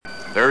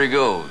There he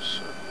goes.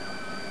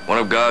 One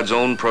of God's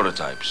own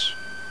prototypes.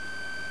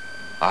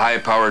 A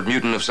high-powered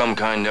mutant of some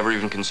kind never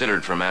even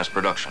considered for mass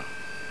production.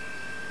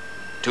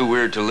 Too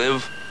weird to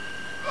live,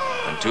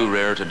 and too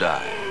rare to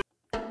die.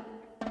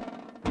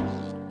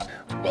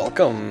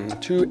 Welcome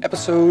to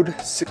episode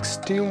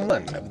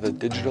 61 of the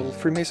Digital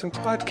Freemason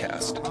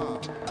Podcast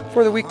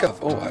for the week of,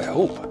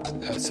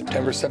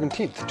 September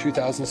 17th,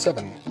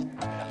 2007.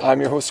 I'm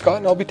your host, Scott,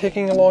 and I'll be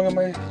taking you along on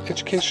my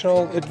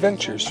educational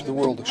adventures through the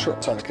world of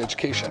short sonic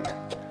education.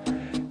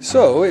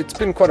 So, it's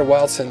been quite a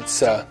while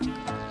since I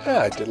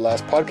did the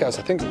last podcast.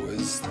 I think it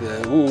was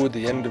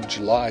the end of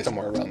July,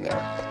 somewhere around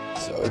there.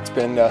 So it's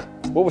been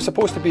what was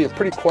supposed to be a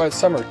pretty quiet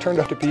summer turned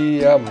out to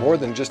be more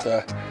than just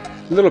a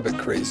little bit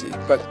crazy.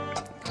 But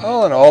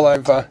all in all,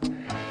 I've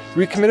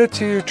recommitted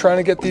to trying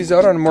to get these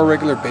out on a more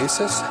regular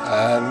basis.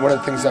 And one of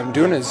the things I'm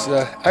doing is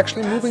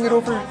actually moving it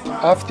over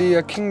off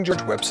the King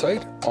George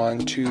website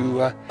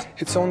onto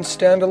its own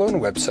standalone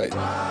website.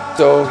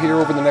 So here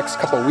over the next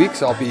couple of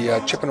weeks, I'll be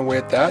chipping away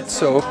at that.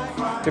 So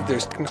if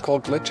there's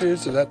technical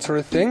glitches or that sort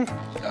of thing,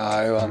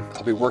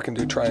 I'll be working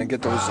to try and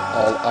get those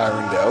all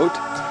ironed out.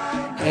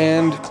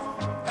 And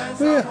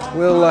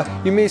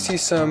you may see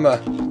some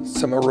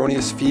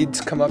erroneous feeds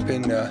come up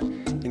in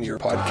your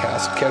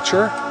podcast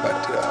catcher,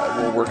 but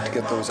we'll work to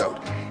get those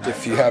out.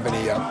 If you have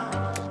any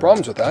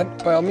problems with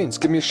that, by all means,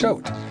 give me a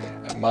shout.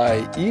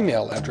 My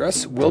email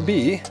address will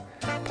be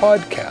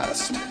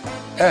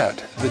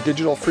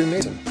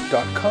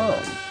podcast@thedigitalfreemason.com.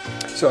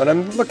 So, and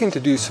I'm looking to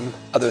do some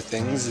other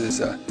things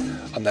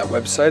on that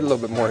website, a little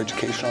bit more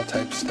educational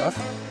type stuff.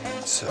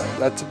 So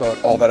that's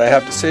about all that I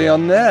have to say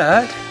on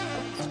that.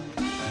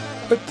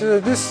 But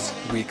this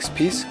week's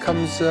piece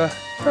comes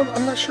from,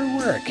 I'm not sure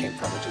where it came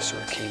from. It just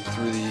sort of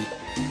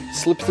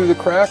slipped through the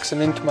cracks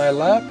and into my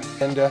lap,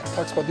 and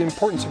talks about the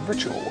importance of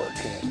ritual work.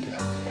 And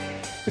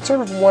it's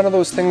sort of one of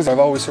those things I've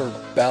always sort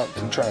of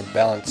been trying to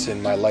balance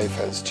in my life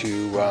as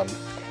to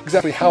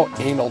exactly how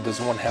anal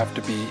does one have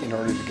to be in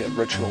order to get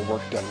ritual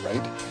work done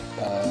right.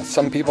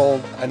 Some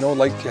people I know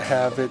like to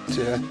have it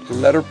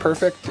letter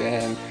perfect,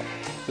 and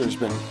there's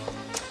been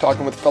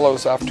talking with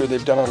fellows after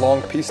they've done a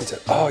long piece and said,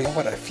 oh, you know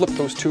what, I flipped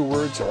those two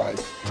words, or I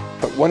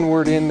put one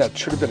word in that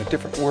should have been a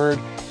different word,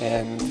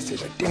 and they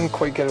said I didn't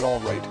quite get it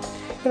all right.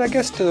 And I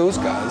guess to those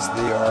guys,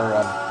 they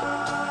are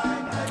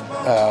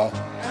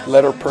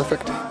letter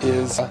perfect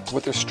is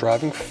what they're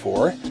striving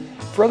for.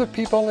 For other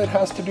people, it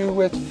has to do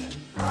with,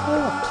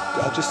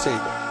 I'll just say,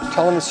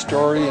 telling a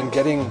story and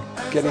getting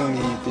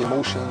the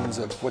emotions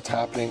of what's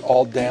happening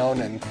all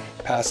down and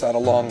pass that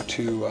along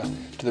to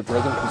the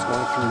brethren who's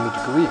going through the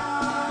degree.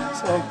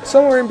 So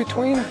somewhere in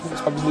between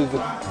is probably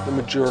the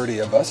majority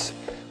of us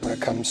when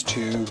it comes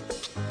to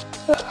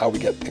how we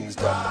get things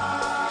done.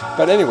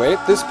 But anyway,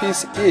 this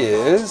piece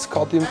is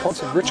called The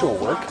Importance of Ritual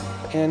Work,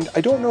 and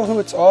I don't know who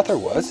its author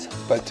was,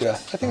 but I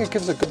think it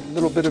gives a good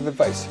little bit of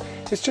advice.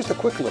 It's just a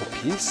quick little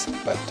piece,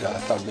 but I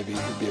thought maybe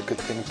it would be a good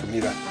thing for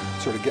me to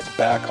sort of get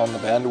back on the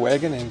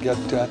bandwagon and get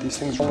these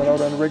things rolling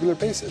out on a regular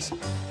basis.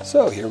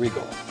 So here we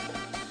go.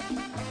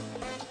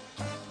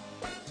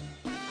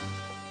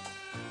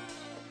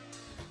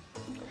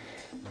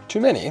 To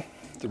many,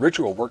 the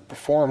ritual work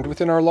performed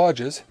within our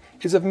lodges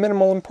is of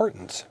minimal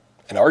importance,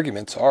 and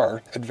arguments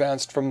are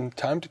advanced from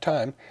time to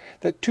time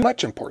that too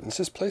much importance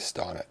is placed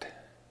on it.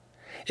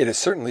 It is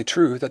certainly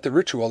true that the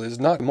ritual is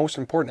not the most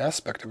important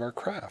aspect of our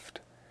craft,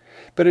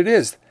 but it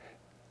is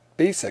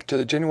basic to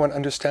the genuine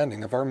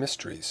understanding of our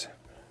mysteries.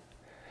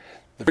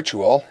 The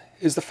ritual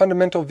is the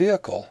fundamental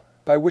vehicle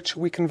by which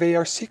we convey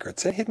our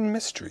secrets and hidden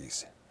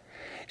mysteries.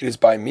 It is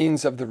by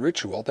means of the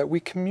ritual that we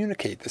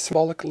communicate the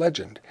symbolic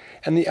legend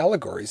and the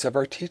allegories of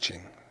our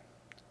teaching.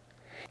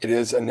 It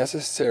is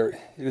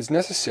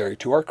necessary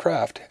to our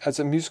craft as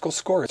a musical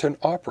score to an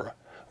opera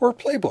or a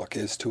playbook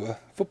is to a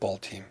football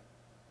team.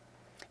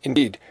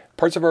 Indeed,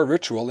 parts of our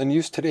ritual in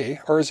use today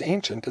are as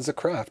ancient as the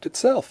craft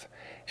itself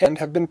and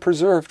have been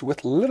preserved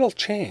with little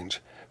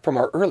change from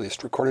our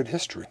earliest recorded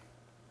history.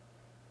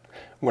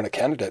 When a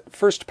candidate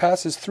first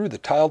passes through the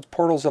tiled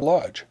portals of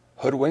lodge,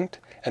 hoodwinked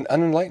and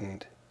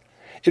unenlightened,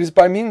 it is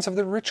by means of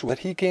the ritual that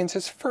he gains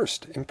his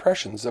first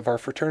impressions of our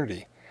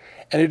fraternity,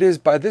 and it is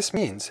by this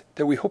means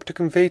that we hope to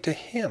convey to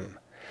him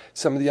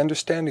some of the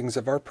understandings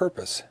of our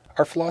purpose,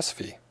 our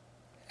philosophy,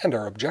 and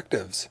our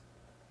objectives.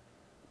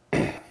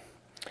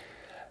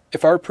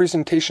 If our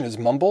presentation is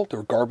mumbled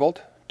or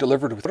garbled,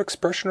 delivered without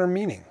expression or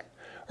meaning,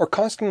 or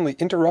constantly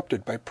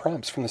interrupted by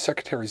prompts from the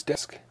secretary's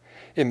desk,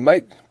 it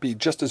might be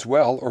just as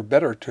well or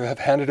better to have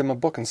handed him a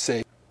book and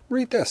say,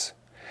 read this,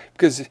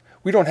 because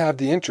we don't have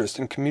the interest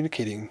in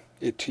communicating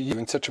it to you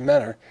in such a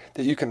manner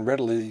that you can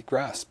readily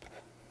grasp.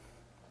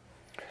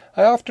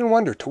 I often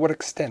wonder to what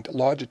extent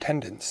lodge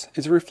attendance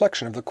is a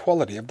reflection of the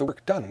quality of the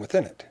work done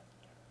within it.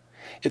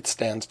 It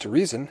stands to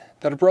reason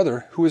that a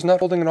brother who is not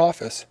holding an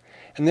office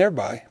and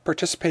thereby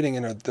participating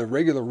in the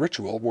regular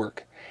ritual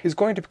work is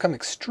going to become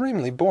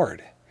extremely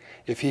bored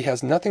if he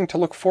has nothing to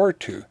look forward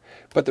to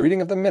but the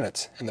reading of the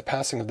minutes and the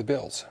passing of the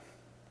bills.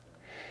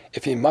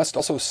 if he must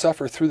also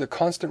suffer through the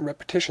constant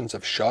repetitions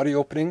of shoddy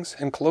openings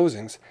and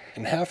closings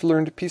and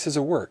half-learned pieces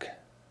of work?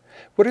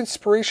 What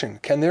inspiration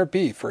can there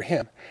be for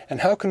him,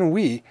 and how can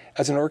we,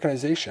 as an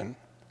organization,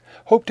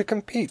 hope to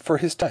compete for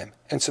his time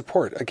and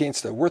support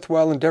against the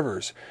worthwhile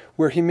endeavors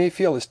where he may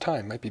feel his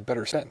time might be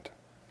better spent?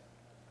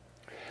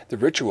 The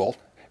ritual,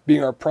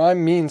 being our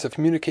prime means of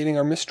communicating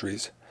our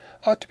mysteries,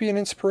 ought to be an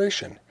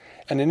inspiration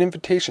and an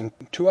invitation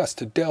to us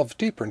to delve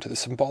deeper into the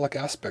symbolic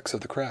aspects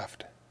of the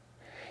craft.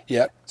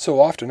 Yet, so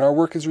often our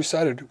work is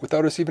recited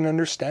without us even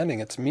understanding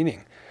its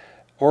meaning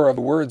or of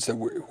the words that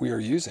we are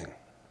using.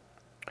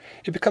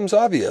 It becomes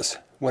obvious,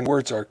 when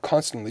words are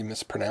constantly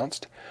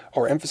mispronounced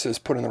or emphasis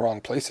put in the wrong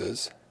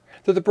places,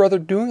 that the brother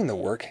doing the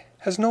work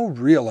has no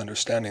real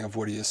understanding of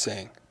what he is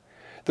saying.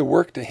 The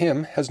work to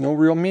him has no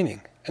real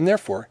meaning, and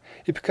therefore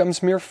it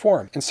becomes mere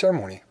form and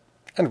ceremony,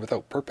 and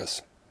without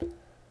purpose.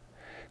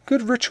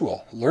 Good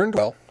ritual, learned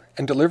well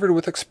and delivered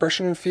with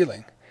expression and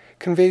feeling,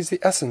 conveys the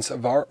essence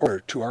of our order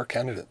to our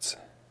candidates.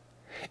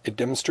 It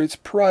demonstrates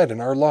pride in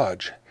our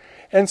lodge,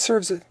 and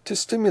serves to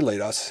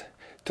stimulate us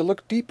to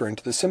look deeper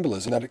into the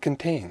symbolism that it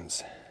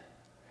contains.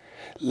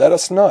 Let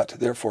us not,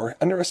 therefore,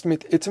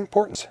 underestimate its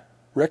importance,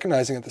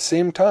 recognizing at the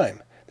same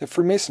time that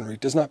Freemasonry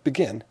does not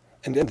begin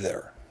and end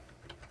there.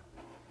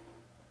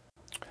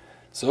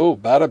 So,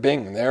 bada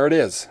bing, there it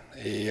is.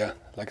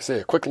 Like I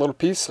say, a quick little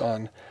piece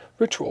on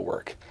ritual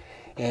work.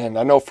 And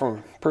I know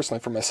personally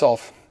for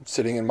myself,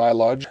 sitting in my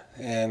lodge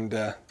and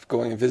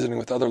going and visiting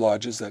with other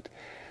lodges, that,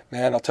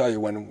 man, I'll tell you,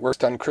 when work's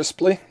done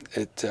crisply,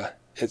 it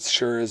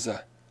sure is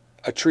a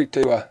treat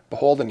to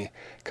behold, and you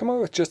come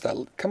away with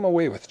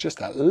just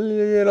that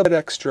little bit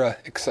extra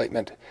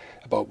excitement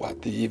about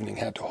what the evening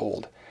had to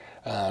hold.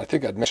 I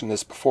think I'd mentioned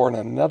this before in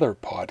another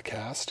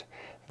podcast,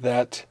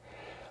 that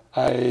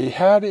I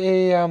had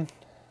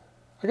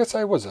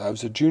I was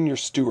a junior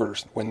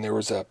steward when there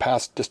was a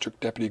past district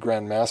deputy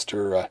grand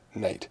master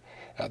night.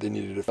 They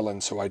needed a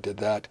fill-in, so I did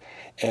that.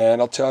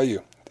 And I'll tell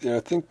you, I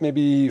think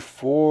maybe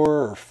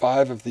 4 or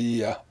 5 of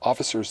the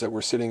officers that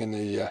were sitting in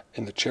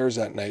the chairs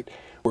that night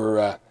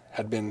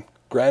had been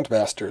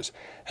grandmasters.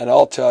 And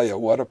I'll tell you,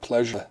 what a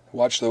pleasure to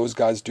watch those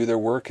guys do their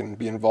work and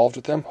be involved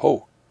with them.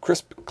 Oh,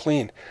 crisp,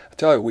 clean. I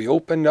tell you, we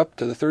opened up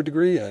to the 3rd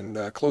degree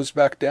and closed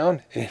back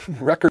down in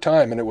record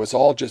time, and it was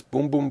all just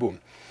boom, boom,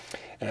 boom.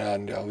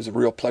 And it was a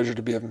real pleasure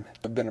to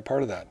have been a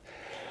part of that.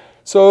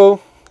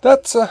 So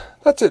that's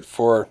it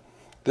for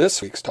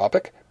this week's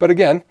topic. But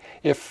again,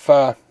 if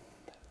you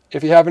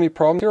have any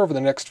problems here over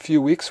the next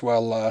few weeks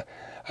while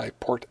I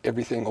port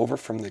everything over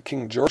from the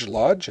King George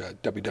Lodge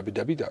at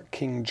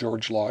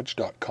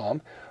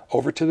www.kinggeorgelodge.com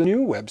over to the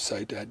new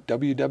website at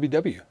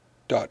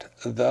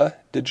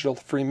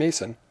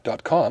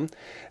www.thedigitalfreemason.com,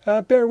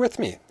 bear with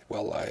me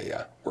while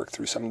I work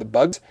through some of the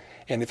bugs.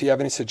 And if you have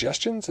any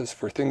suggestions as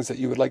for things that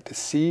you would like to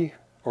see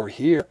or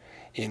hear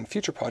in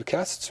future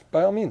podcasts,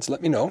 by all means,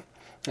 let me know.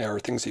 Or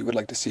things that you would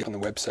like to see on the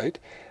website.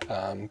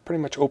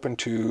 Pretty much open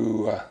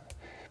to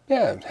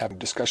have a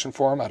discussion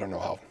forum. I don't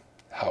know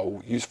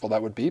how useful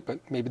that would be, but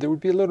maybe there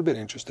would be a little bit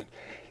interested.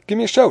 Give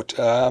me a shout.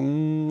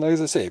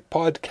 As I say,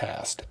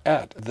 podcast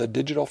at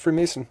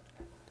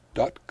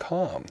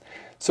thedigitalfreemason.com.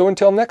 So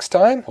until next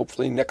time,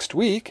 hopefully next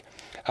week,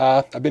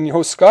 I've been your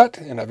host, Scott,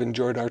 and I've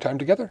enjoyed our time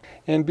together.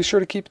 And be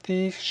sure to keep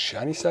the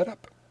shiny side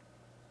up.